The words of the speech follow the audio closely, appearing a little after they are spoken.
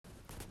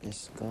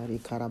Yes, God.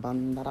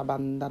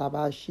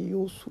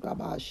 Ikarabandarabandarabashio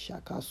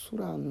surabashaka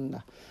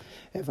suranda.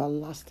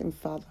 Everlasting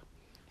Father,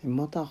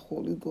 immortal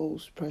Holy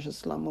Ghost,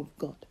 precious Lamb of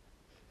God.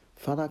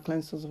 Father,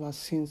 cleanse us of our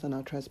sins and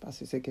our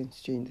trespasses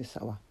against you in this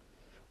hour.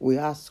 We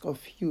ask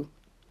of you,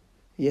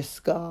 yes,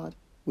 God,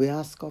 we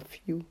ask of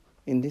you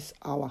in this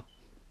hour.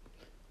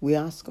 We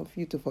ask of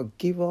you to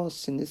forgive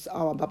us in this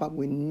hour, Baba.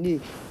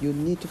 You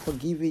need to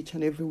forgive each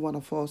and every one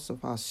of us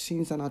of our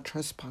sins and our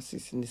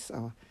trespasses in this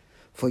hour.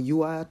 For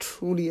you are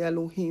truly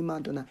Elohim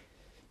Adonai.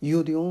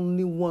 You're the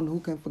only one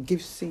who can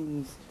forgive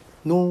sins.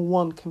 No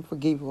one can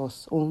forgive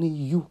us, only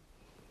you.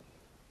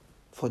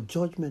 For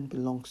judgment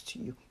belongs to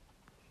you.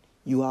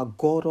 You are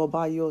God all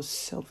by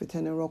yourself,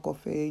 eternal rock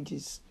of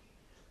ages.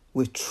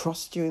 We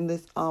trust you in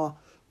this hour.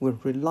 We're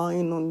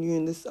relying on you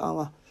in this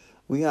hour.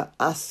 We are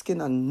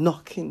asking and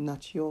knocking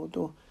at your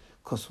door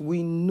because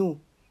we know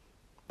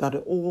that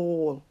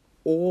all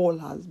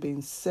has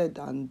been said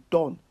and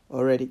done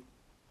already.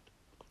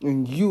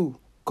 And you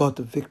got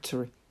the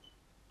victory.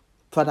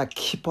 Father,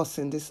 keep us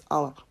in this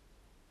hour.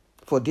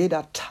 For they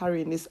that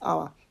tarry in this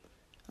hour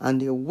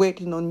and they're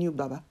waiting on you,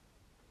 Baba.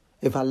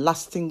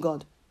 Everlasting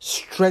God,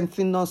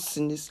 strengthen us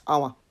in this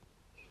hour.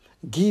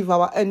 Give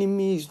our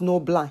enemies no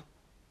blind.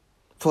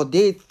 For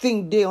they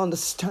think they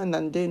understand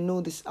and they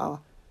know this hour.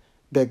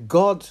 But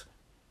God,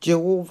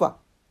 Jehovah,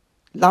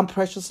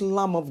 precious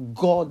Lamb of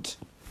God,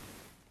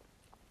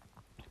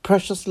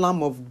 precious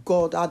Lamb of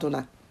God,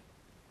 Adonai,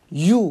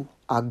 you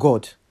are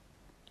God.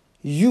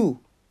 You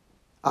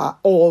are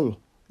all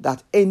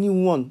that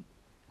anyone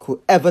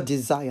could ever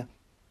desire.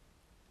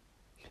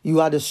 You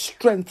are the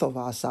strength of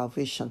our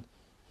salvation.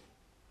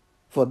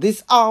 For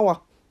this hour,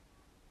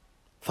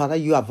 Father,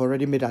 you have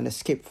already made an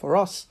escape for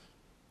us.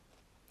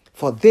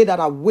 For they that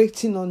are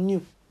waiting on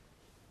you,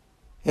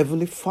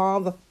 Heavenly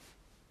Father,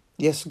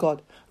 yes,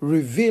 God,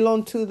 reveal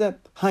unto them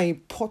how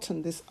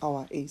important this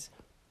hour is.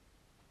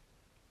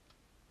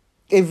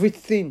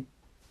 Everything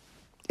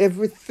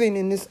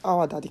in this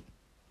hour, Daddy,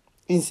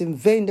 is in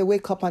vain they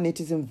wake up and it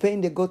is in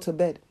vain they go to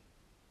bed.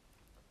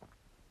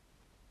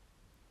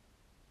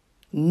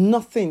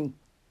 Nothing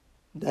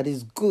that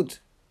is good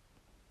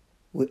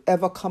will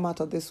ever come out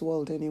of this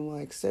world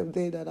anymore except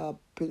they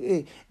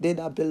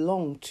that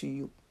belong to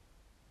you.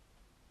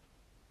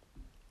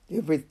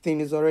 Everything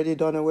is already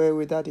done away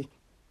with, Daddy.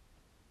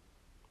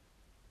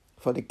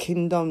 For the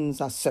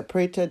kingdoms are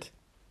separated.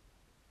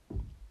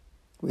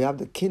 We have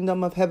the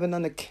kingdom of heaven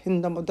and the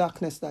kingdom of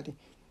darkness, Daddy.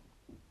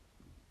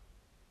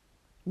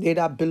 They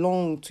that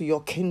belong to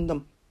your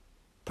kingdom,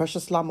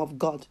 precious Lamb of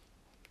God,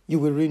 you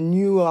will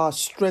renew our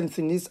strength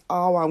in this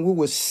hour and we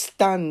will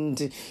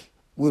stand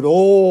with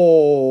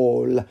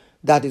all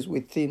that is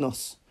within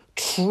us,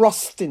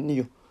 trusting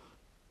you.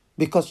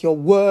 Because your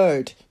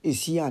word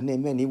is here and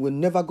amen. It will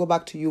never go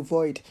back to you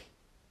void.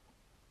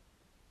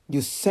 You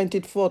sent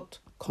it forth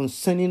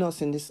concerning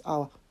us in this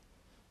hour.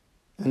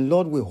 And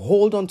Lord, we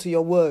hold on to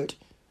your word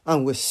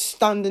and we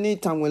stand in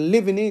it and we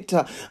live in it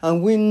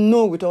and we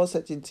know with all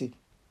certainty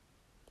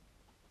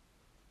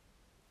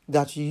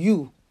that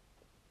you,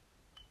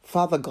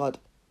 Father God,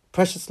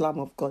 precious Lamb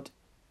of God,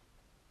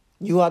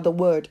 you are the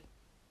word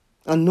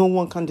and no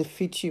one can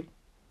defeat you,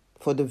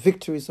 for the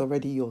victory is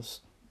already yours.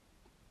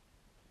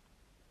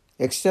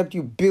 Except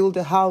you build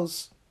a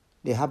house,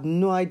 they have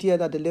no idea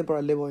that the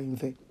laborer labor in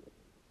vain.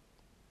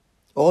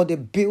 All they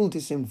build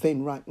is in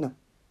vain right now.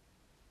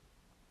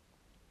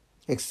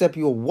 Except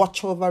you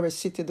watch over a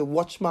city, the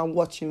watchman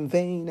watch in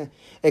vain.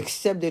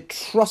 Except they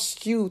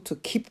trust you to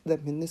keep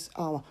them in this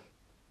hour.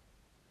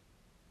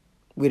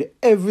 With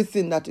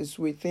everything that is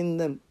within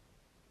them,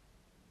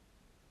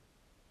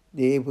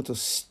 they're able to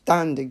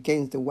stand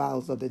against the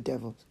wiles of the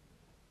devil.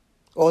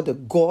 All the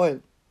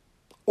guile,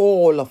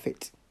 all of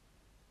it.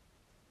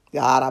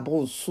 As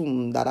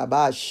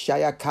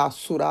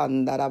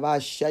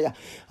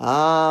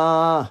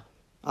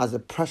the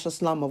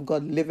precious Lamb of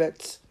God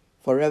liveth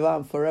forever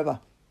and forever,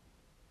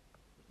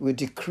 we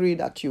decree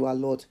that you are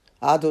Lord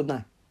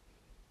Adonai.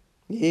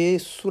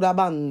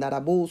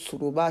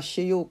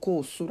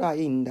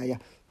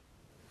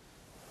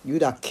 You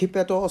that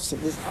keepeth us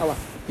in this hour,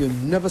 you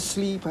never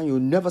sleep and you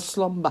never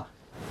slumber.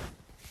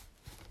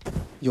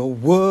 Your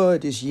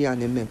word is here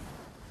and amen.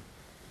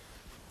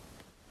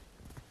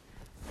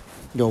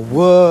 Your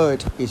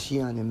word is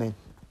here and amen.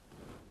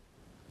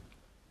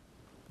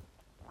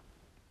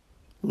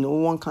 No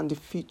one can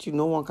defeat you.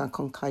 No one can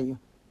conquer you.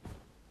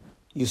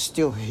 You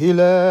still heal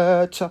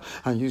it,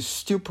 and you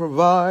still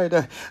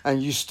provide,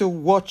 and you still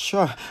watch,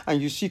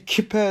 and you still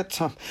keep it.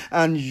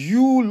 And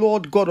you,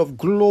 Lord God of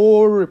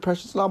glory,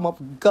 precious Lamb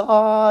of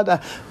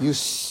God, you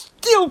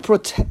still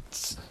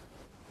protect.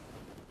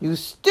 You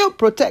still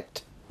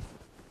protect.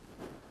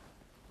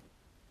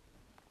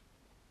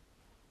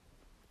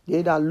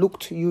 They that look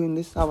to you in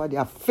this hour,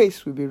 their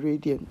face will be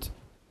radiant.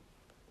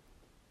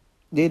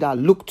 They that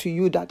look to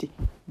you, Daddy,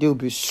 they will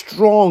be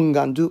strong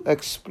and do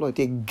exploit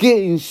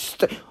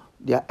against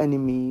their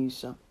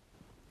enemies.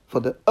 For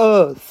the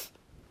earth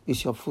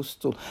is your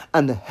footstool,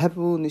 and the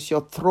heaven is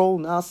your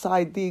throne.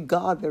 Outside thee,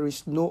 God, there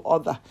is no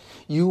other.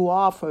 You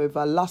are from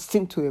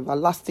everlasting to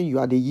everlasting. You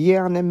are the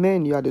year and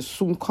amen. You are the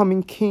soon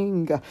coming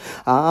King.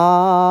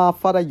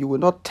 Father, you will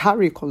not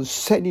tarry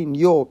concerning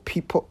your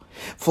people,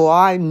 for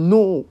I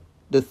know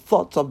the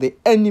thoughts of the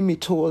enemy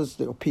towards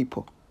your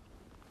people.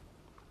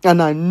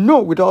 And I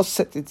know with all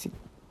certainty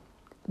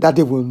that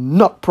they will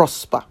not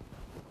prosper.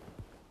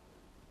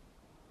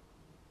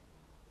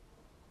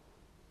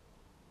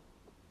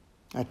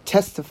 I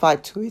testify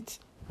to it.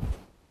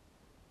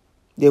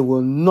 They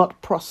will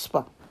not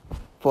prosper,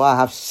 for I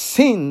have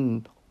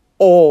seen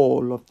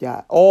all of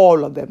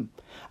them.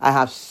 I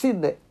have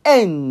seen the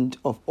end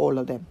of all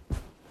of them.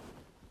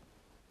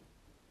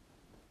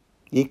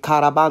 You will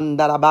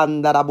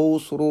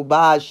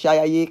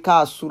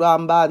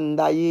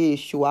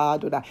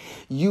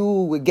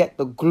get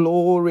the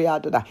glory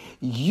out of that.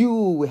 You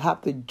will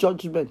have the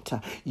judgment.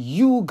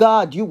 You,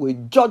 God, you will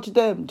judge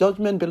them.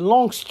 Judgment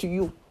belongs to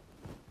you.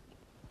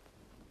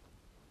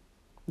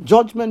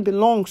 Judgment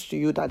belongs to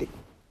you, Daddy.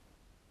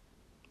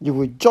 You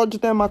will judge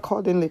them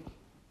accordingly.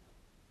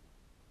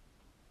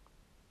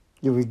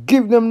 You will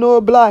give them no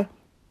blight.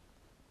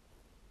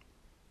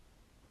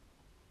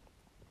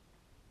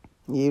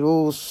 For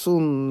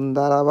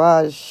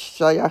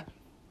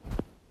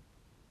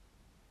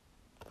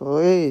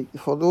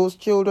those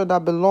children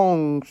that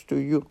belongs to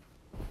you,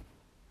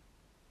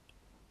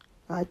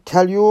 I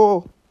tell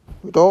you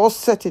with all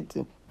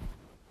certainty,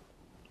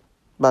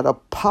 by the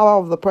power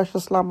of the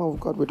precious Lamb of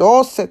God, with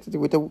all certainty,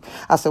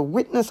 as a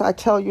witness, I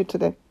tell you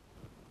today,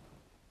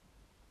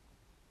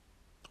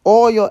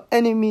 all your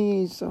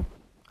enemies,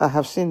 I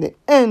have seen the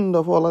end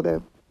of all of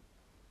them.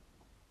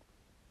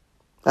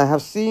 I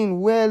have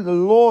seen where the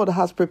Lord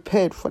has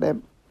prepared for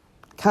them.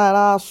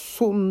 Not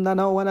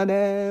one of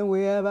them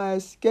will ever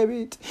escape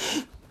it.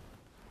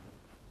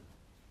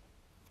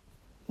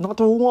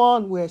 Not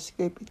one will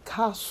escape it.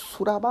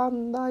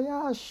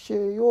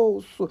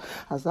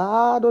 As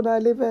Adonai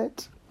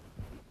liveth,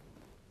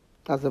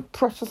 as the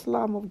precious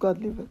Lamb of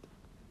God liveth.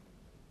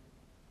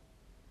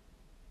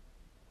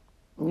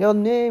 Your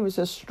name is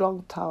a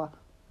strong tower.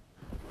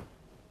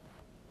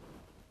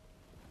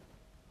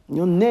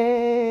 Your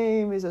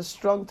name is a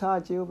strong tower,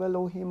 Jehovah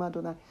Elohim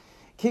Adonai.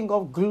 King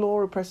of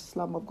glory, precious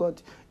Lamb of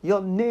God. Your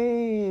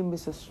name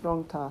is a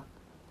strong tower.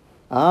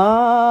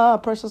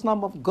 Precious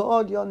Lamb of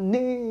God, your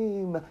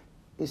name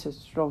is a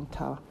strong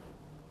tower.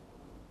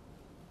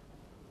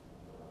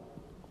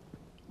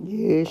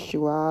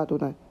 Yeshua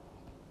Adonai.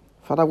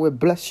 Father, we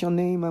bless your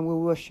name and we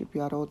worship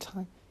you at all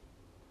times.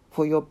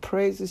 For your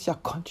praises shall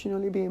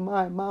continually be in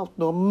my mouth,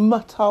 no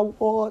matter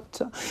what.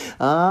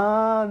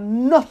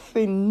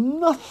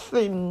 Nothing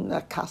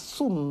under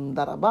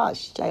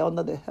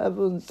the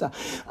heavens,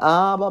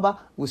 Baba,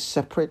 will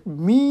separate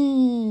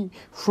me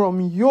from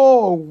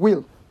your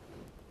will.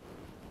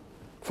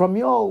 From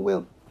your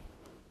will.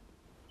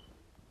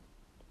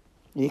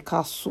 I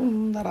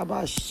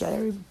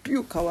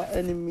rebuke our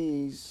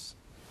enemies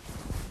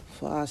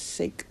for our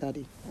sake,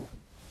 Daddy.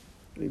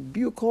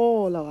 Rebuke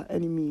all our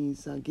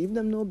enemies and give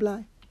them no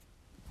blight.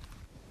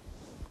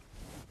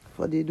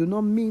 For they do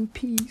not mean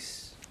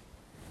peace.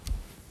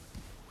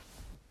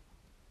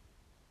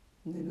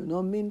 They do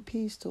not mean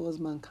peace towards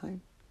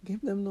mankind. Give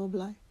them no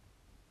blight.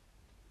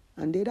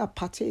 And they that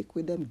partake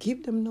with them,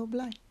 give them no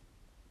blight.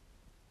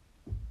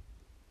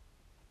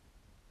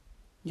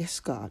 Yes,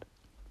 God.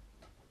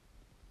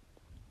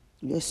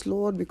 Yes,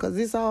 Lord, because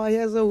this hour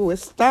here we will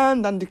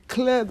stand and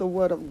declare the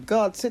word of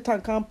God.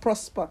 Satan can't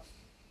prosper.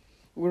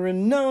 We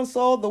renounce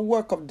all the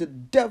work of the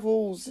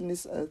devils in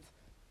this earth.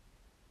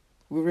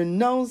 We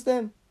renounce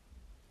them.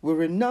 We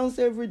renounce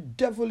every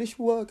devilish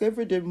work,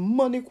 every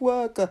demonic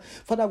work.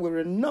 Father, we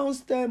renounce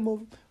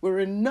them. We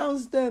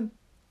renounce them.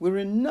 We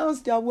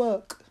renounce their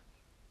work.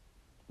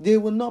 They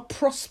will not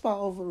prosper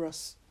over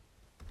us.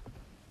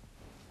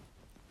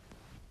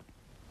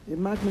 Be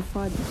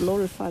magnified, be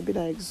glorified, be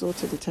thou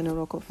exalted, eternal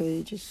rock of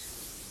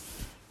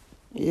ages.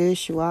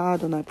 Yeshua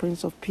Adonai,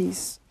 Prince of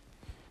Peace.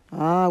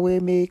 We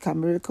make a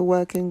miracle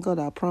working God,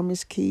 our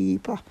promise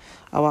keeper,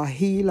 our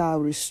healer, our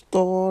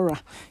restorer.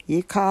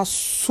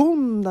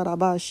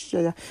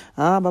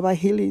 Baba,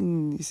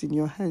 healing is in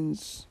your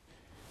hands.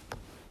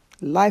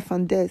 Life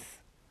and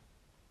death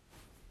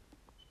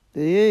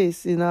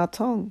is in our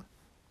tongue,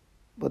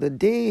 but the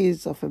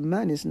days of a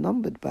man is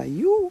numbered by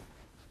you.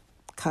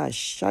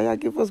 Kashaya,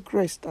 give us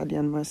grace, Daddy,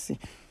 and mercy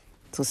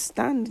to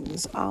stand in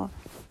this hour.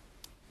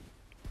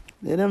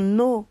 Let them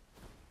know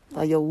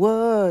that your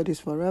word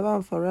is forever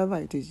and forever.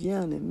 It is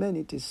yeah and amen.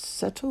 It is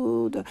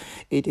settled.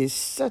 It is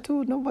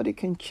settled. Nobody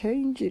can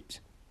change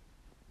it.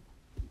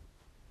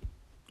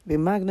 Be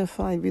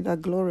magnified, be thou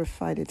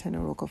glorified,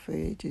 eternal rock of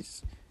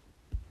ages.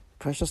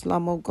 Precious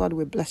Lamb of God,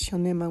 we bless your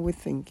name and we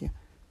thank you.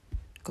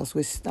 Because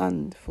we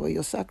stand for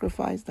your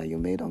sacrifice that you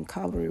made on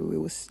Calvary. We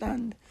will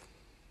stand.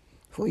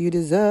 For you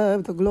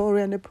deserve the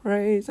glory and the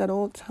praise at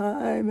all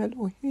time.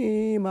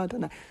 Elohim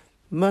Adonai,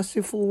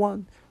 merciful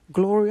one,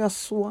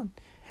 glorious one,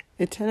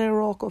 eternal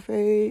rock of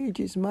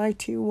ages,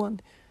 mighty one,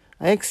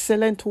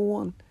 excellent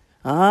one,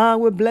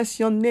 We bless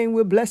your name.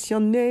 We bless your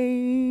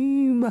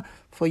name.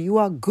 For you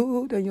are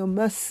good and your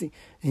mercy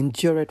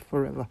endureth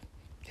forever.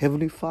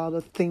 Heavenly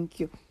Father, thank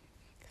you.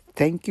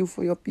 Thank you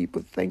for your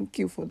people. Thank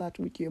you for that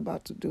which you're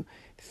about to do.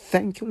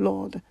 Thank you,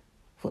 Lord,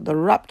 for the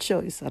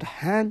rapture is at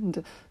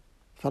hand.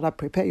 Father,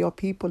 prepare your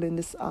people in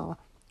this hour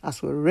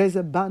as we raise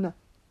a banner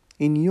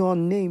in your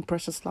name,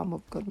 precious Lamb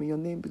of God. May your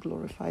name be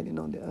glorified in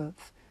all the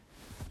earth.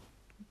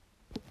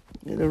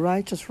 May the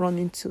righteous run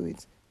into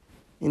it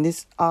in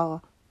this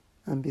hour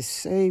and be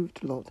saved,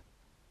 Lord.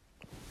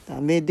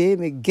 And may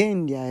they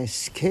gain their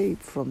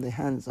escape from the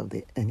hands of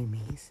the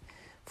enemies.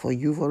 For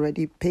you've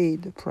already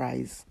paid the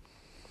price.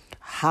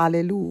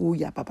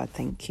 Hallelujah, Papa.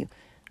 Thank you.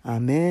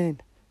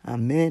 Amen.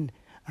 Amen.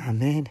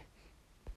 Amen.